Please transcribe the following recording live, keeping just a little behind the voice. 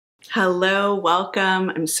Hello, welcome.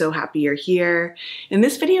 I'm so happy you're here. In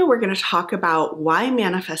this video, we're going to talk about why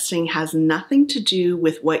manifesting has nothing to do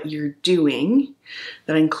with what you're doing,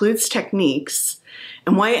 that includes techniques,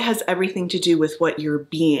 and why it has everything to do with what you're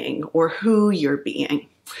being or who you're being.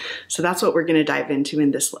 So that's what we're going to dive into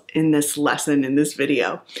in this lesson, in this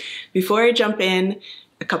video. Before I jump in,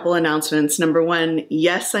 a couple announcements. Number one,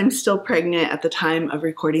 yes, I'm still pregnant at the time of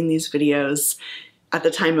recording these videos. At the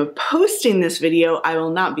time of posting this video, I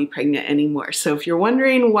will not be pregnant anymore. So if you're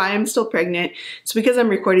wondering why I'm still pregnant, it's because I'm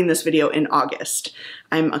recording this video in August.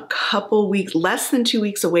 I'm a couple weeks, less than 2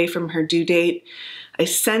 weeks away from her due date. I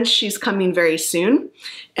sense she's coming very soon,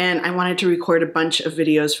 and I wanted to record a bunch of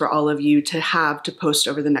videos for all of you to have to post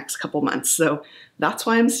over the next couple months. So that's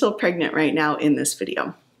why I'm still pregnant right now in this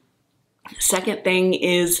video. Second thing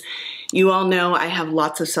is, you all know I have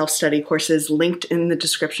lots of self-study courses linked in the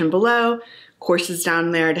description below. Courses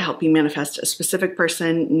down there to help you manifest a specific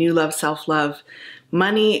person, new love, self-love,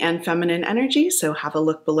 money, and feminine energy. So have a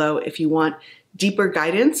look below if you want deeper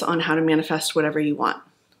guidance on how to manifest whatever you want.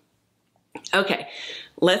 Okay,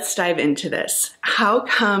 let's dive into this. How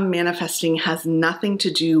come manifesting has nothing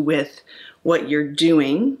to do with what you're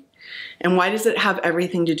doing? And why does it have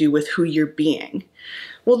everything to do with who you're being?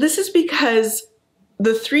 Well, this is because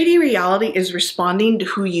the 3D reality is responding to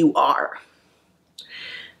who you are.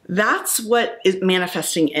 That's what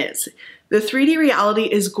manifesting is. The 3D reality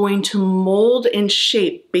is going to mold and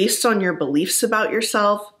shape based on your beliefs about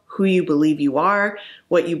yourself, who you believe you are,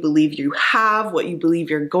 what you believe you have, what you believe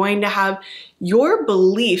you're going to have. Your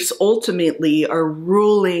beliefs ultimately are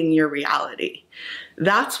ruling your reality.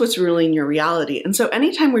 That's what's ruling your reality. And so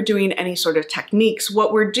anytime we're doing any sort of techniques,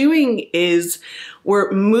 what we're doing is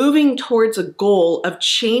we're moving towards a goal of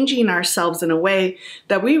changing ourselves in a way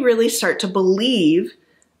that we really start to believe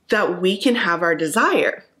that we can have our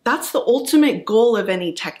desire. That's the ultimate goal of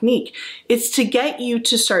any technique. It's to get you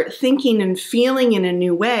to start thinking and feeling in a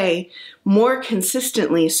new way more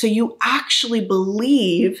consistently so you actually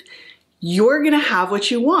believe you're gonna have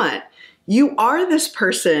what you want. You are this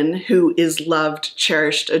person who is loved,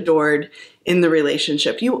 cherished, adored in the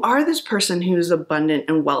relationship. You are this person who's abundant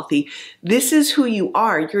and wealthy. This is who you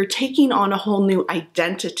are. You're taking on a whole new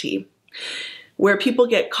identity. Where people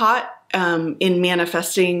get caught in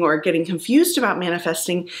manifesting or getting confused about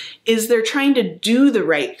manifesting is they're trying to do the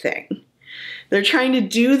right thing. They're trying to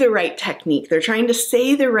do the right technique. They're trying to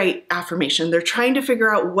say the right affirmation. They're trying to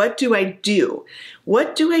figure out, what do I do?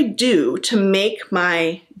 What do I do to make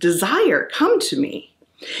my desire come to me?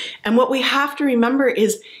 And what we have to remember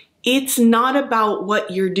is it's not about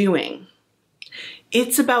what you're doing.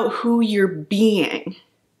 It's about who you're being.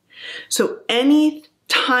 So any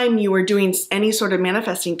time you are doing any sort of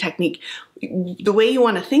manifesting technique, the way you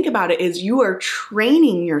want to think about it is you are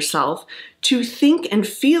training yourself to think and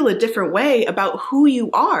feel a different way about who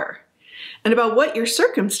you are and about what your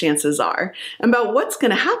circumstances are and about what's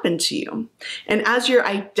going to happen to you. And as your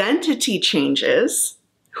identity changes,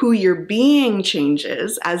 who your being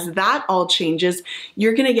changes, as that all changes,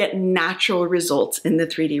 you're going to get natural results in the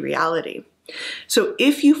 3D reality. So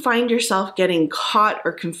if you find yourself getting caught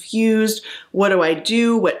or confused, what do I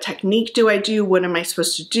do? What technique do I do? What am I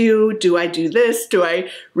supposed to do? Do I do this? Do I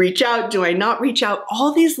reach out? Do I not reach out?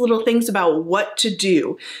 All these little things about what to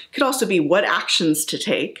do. Could also be what actions to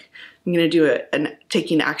take. I'm going to do a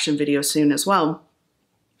taking action video soon as well.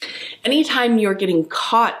 Anytime you're getting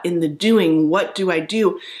caught in the doing, what do I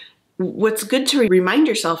do? What's good to remind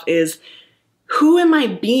yourself is, who am I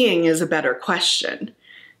being is a better question.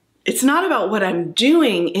 It's not about what I'm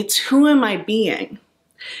doing, it's who am I being?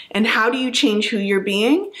 And how do you change who you're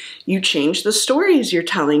being? You change the stories you're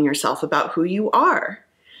telling yourself about who you are.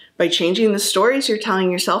 By changing the stories you're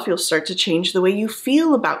telling yourself, you'll start to change the way you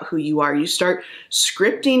feel about who you are. You start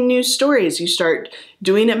scripting new stories. You start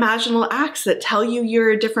doing imaginal acts that tell you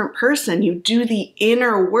you're a different person. You do the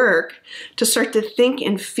inner work to start to think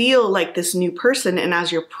and feel like this new person. And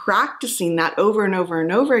as you're practicing that over and over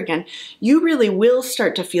and over again, you really will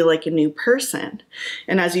start to feel like a new person.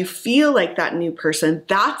 And as you feel like that new person,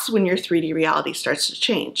 that's when your 3D reality starts to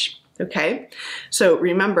change. Okay, so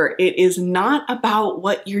remember, it is not about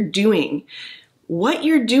what you're doing. What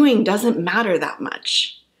you're doing doesn't matter that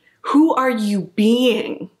much. Who are you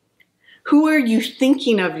being? Who are you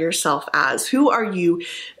thinking of yourself as? Who are you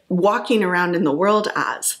walking around in the world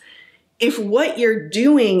as? If what you're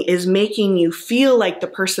doing is making you feel like the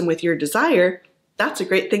person with your desire, that's a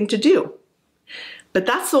great thing to do. But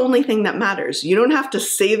that's the only thing that matters. You don't have to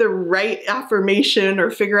say the right affirmation or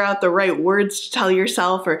figure out the right words to tell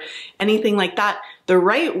yourself or anything like that. The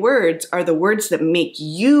right words are the words that make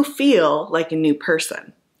you feel like a new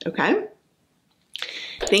person, okay?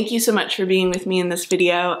 Thank you so much for being with me in this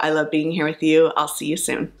video. I love being here with you. I'll see you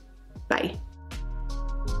soon. Bye.